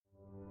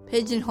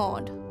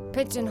Pigeonholed.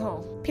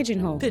 Pigeonhole.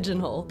 Pigeonhole.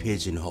 Pigeonhole.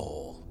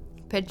 Pigeonhole.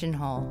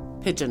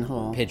 Pigeonhole.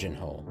 Pigeonhole.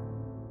 Pigeonhole.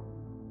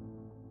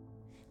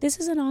 This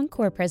is an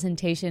encore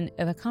presentation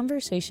of a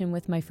conversation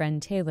with my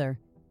friend Taylor.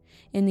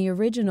 In the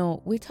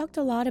original, we talked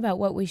a lot about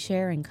what we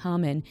share in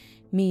common,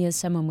 me as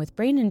someone with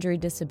brain injury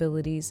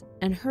disabilities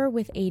and her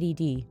with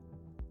ADD.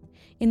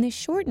 In this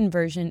shortened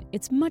version,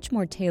 it's much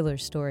more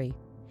Taylor's story,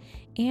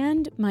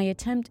 and my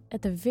attempt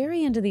at the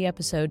very end of the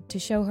episode to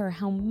show her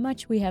how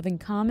much we have in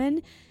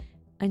common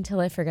until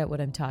I forget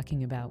what I'm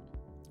talking about,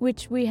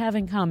 which we have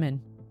in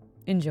common.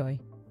 Enjoy.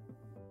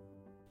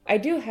 I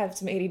do have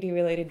some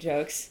ADD-related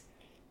jokes.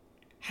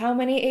 How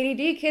many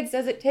ADD kids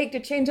does it take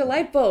to change a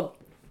light bulb?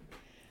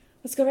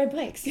 Let's go ride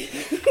bikes. That's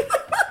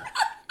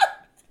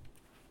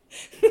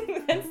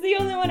the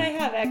only one I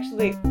have,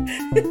 actually.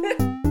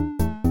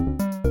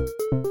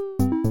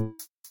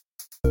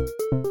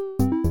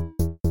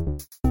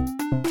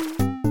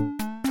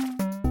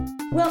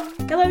 Well,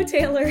 hello,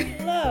 Taylor.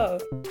 Hello.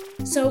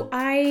 So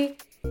I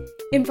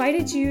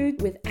invited you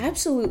with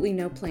absolutely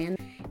no plan,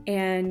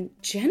 and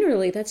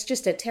generally that's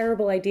just a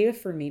terrible idea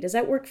for me. Does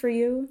that work for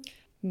you?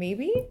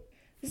 Maybe?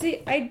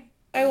 See, I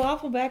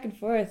waffle back and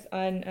forth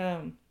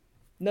on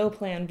no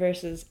plan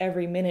versus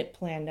every minute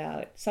planned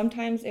out.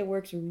 Sometimes it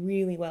works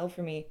really well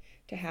for me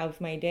to have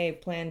my day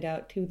planned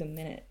out to the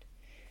minute.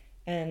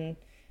 And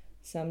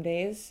some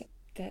days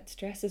that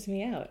stresses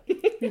me out.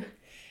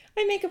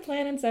 I make a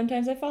plan and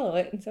sometimes I follow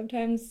it and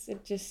sometimes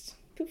it just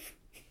poof.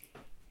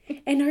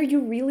 And are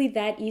you really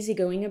that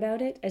easygoing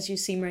about it as you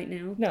seem right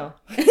now? No.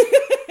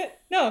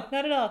 No,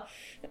 not at all.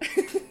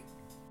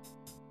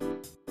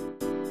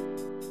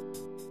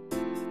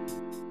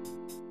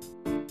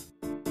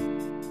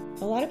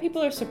 A lot of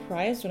people are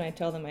surprised when I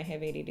tell them I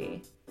have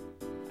ADD.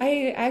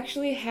 I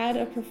actually had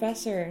a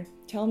professor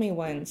tell me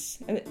once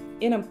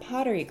in a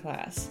pottery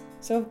class.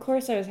 So of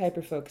course I was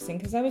hyper-focusing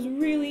because I was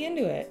really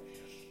into it.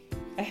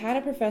 I had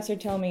a professor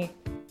tell me,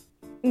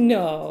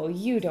 "No,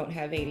 you don't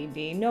have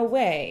ADD. No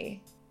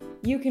way.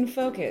 You can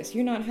focus.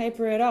 You're not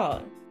hyper at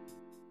all."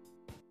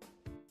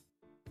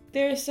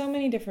 There are so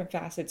many different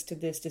facets to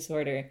this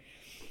disorder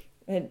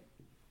that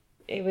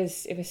it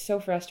was so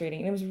frustrating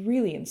and it was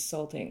really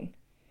insulting.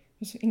 It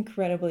was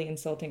incredibly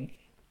insulting.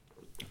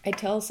 I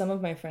tell some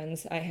of my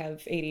friends I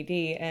have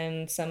ADD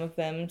and some of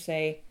them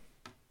say,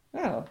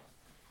 "Oh,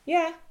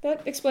 yeah,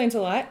 that explains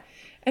a lot."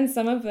 And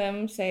some of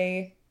them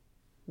say,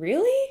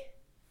 "Really?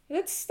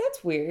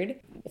 That's weird."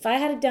 If I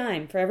had a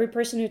dime for every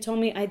person who told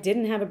me I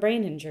didn't have a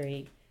brain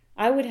injury,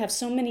 I would have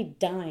so many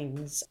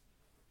dimes.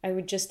 I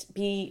would just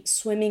be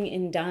swimming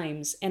in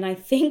dimes. And I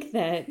think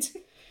that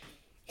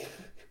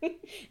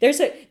there's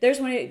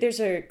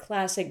a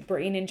classic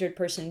brain injured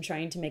person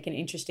trying to make an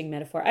interesting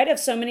metaphor. I'd have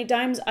so many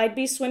dimes, I'd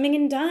be swimming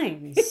in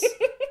dimes.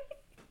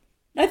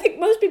 I think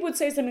most people would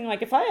say something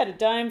like, if I had a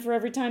dime for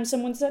every time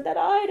someone said that,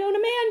 I'd own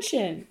a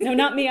mansion. No,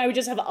 not me. I would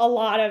just have a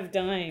lot of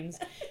dimes.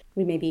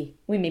 We may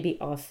be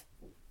off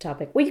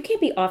topic. Well, you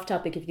can't be off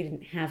topic if you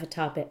didn't have a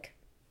topic,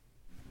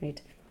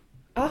 right?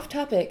 Off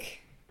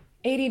topic,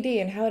 ADD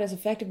and how it has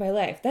affected my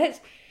life. That's,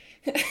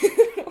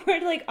 or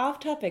like off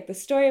topic, the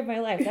story of my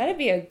life. That'd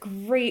be a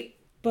great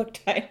book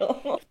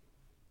title.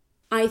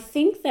 I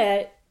think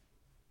that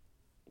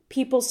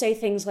people say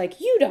things like,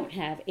 you don't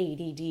have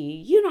ADD,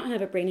 you don't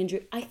have a brain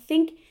injury. I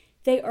think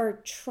they are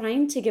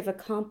trying to give a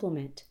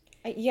compliment.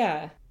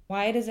 Yeah.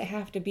 Why does it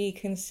have to be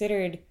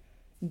considered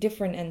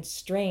different and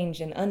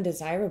strange and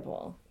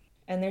undesirable?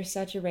 And there's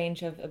such a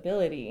range of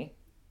ability,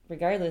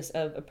 regardless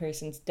of a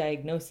person's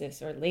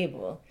diagnosis or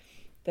label,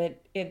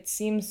 that it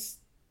seems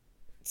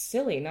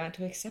silly not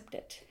to accept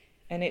it.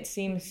 And it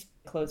seems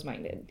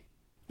closed-minded.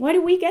 Why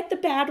do we get the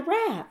bad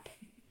rap?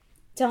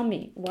 Tell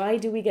me, why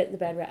do we get the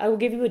bad rap? I will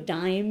give you a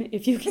dime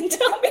if you can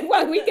tell me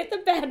why we get the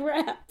bad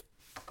rap.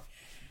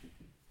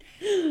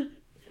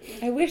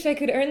 I wish I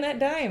could earn that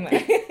dime.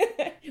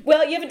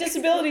 Well, you have a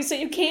disability, so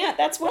you can't.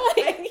 That's why.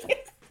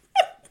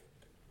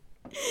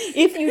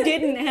 If you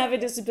didn't have a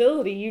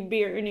disability, you'd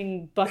be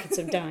earning buckets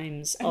of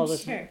dimes all the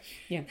time.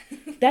 Yeah.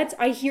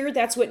 I hear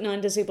that's what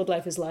non-disabled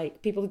life is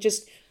like. People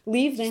just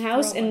leave the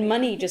house and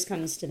money just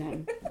comes to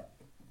them.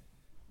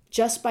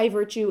 Just by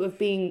virtue of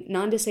being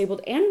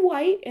non-disabled and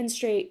white and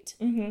straight.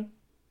 Mm-hmm.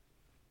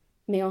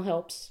 Male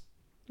helps.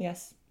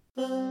 Yes.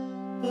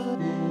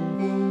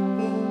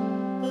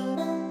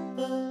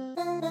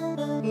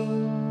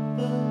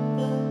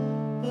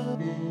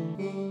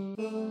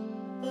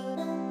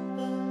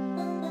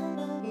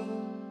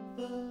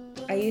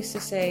 I used to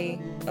say,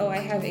 "Oh, I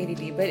have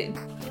ADD,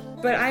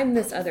 but I'm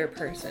this other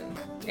person."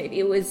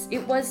 It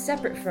was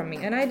separate from me,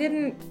 and I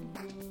didn't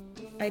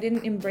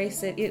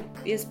embrace it. It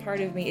is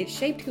part of me. It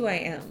shaped who I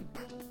am.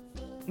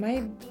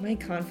 My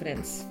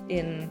confidence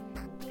in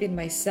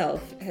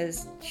myself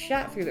has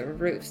shot through the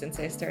roof since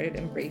I started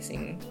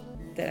embracing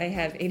that I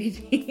have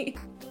ADD.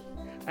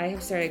 I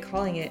have started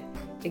calling it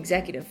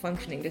executive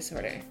functioning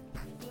disorder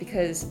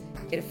because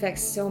it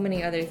affects so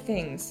many other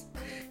things.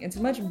 It's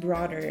a much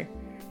broader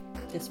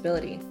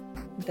disability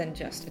than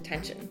just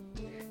attention.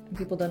 And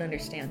people don't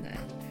understand that.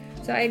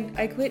 So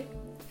I quit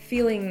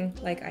feeling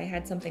like I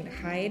had something to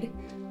hide,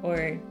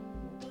 or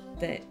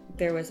that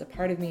there was a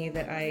part of me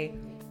that I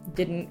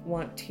didn't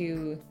want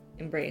to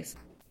embrace.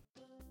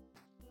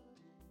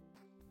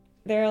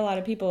 There are a lot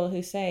of people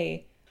who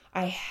say,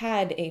 I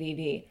had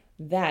ADD.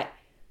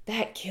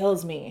 That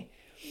kills me.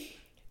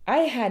 I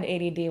had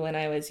ADD when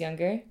I was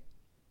younger.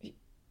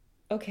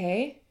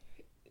 Okay.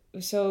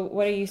 So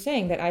what are you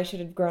saying? That I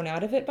should have grown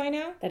out of it by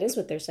now? That is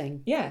what they're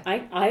saying. Yeah.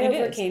 I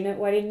overcame it.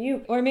 Why didn't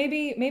you? Or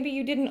maybe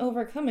you didn't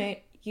overcome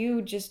it.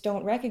 You just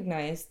don't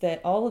recognize that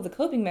all of the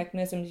coping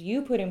mechanisms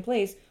you put in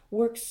place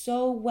work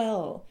so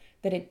well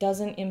that it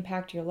doesn't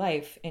impact your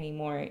life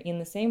anymore in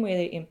the same way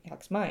that it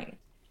impacts mine.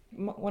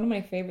 One of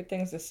my favorite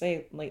things to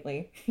say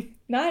lately,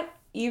 not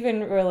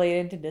even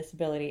related to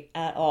disability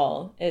at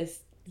all,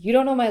 is you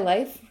don't know my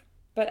life,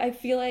 but I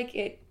feel like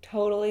it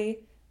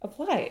totally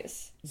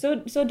applies. So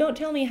don't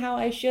tell me how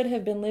I should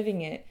have been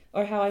living it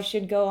or how I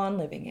should go on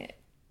living it.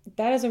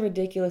 That is a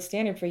ridiculous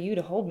standard for you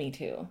to hold me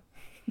to.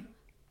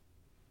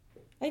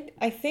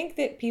 I think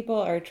that people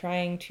are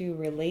trying to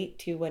relate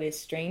to what is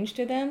strange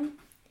to them.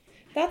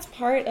 That's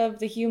part of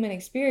the human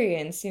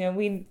experience. You know,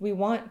 we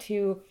want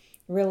to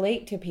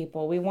relate to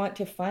people. We want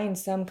to find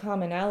some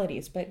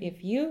commonalities. But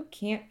if you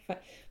can't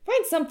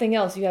find something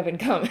else you have in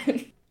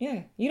common,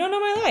 yeah, you don't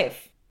know my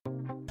life.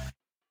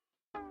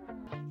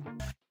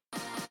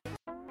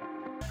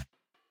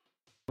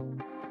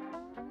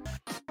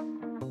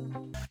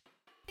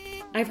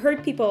 I've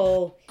heard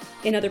people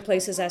in other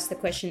places ask the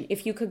question,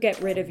 if you could get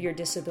rid of your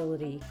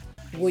disability,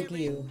 would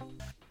you?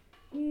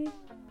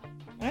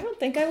 I don't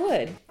think I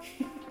would.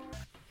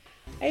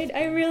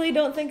 I really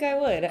don't think I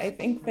would. I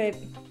think that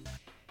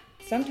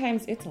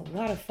sometimes it's a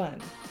lot of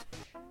fun.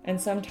 And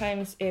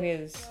sometimes it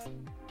is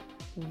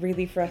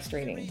really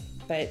frustrating.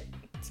 But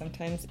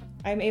sometimes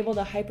I'm able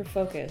to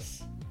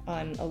hyper-focus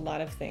on a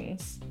lot of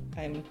things.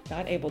 I'm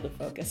not able to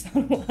focus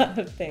on a lot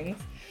of things.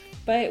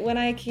 But when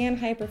I can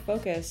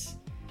hyper-focus,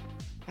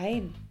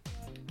 I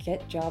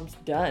get jobs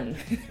done.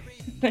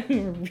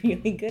 I'm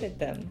really good at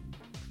them.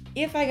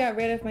 If I got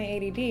rid of my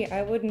ADD,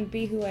 I wouldn't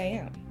be who I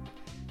am.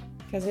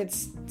 Because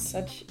it's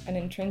such an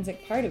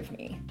intrinsic part of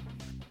me.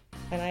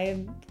 And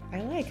I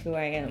like who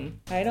I am.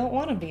 I don't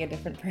want to be a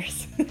different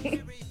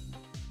person.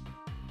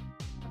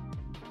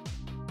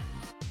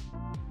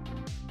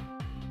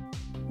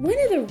 One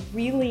of the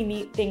really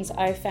neat things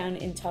I found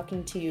in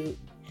talking to you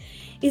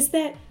is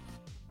that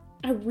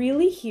I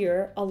really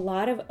hear a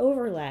lot of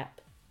overlap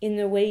in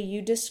the way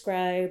you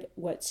describe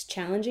what's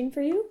challenging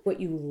for you, what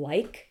you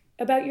like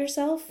about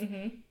yourself.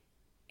 Mm-hmm.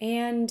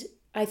 And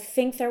I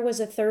think there was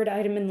a third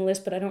item in the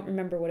list, but I don't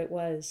remember what it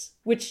was,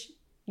 which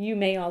you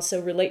may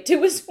also relate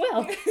to as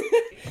well.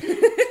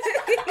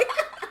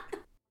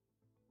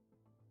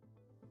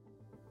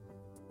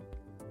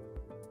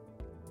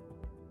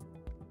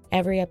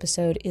 Every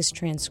episode is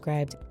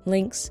transcribed.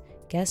 Links,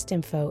 guest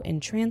info, and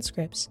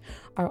transcripts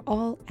are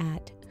all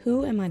at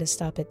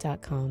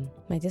whoamiitostopit.com,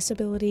 my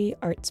disability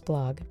arts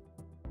blog.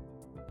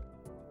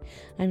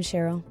 I'm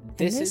Cheryl, and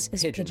this is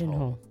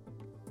Pigeonhole.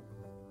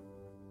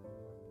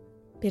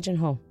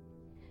 Pigeonhole.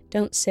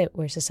 Don't sit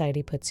where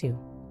society puts you.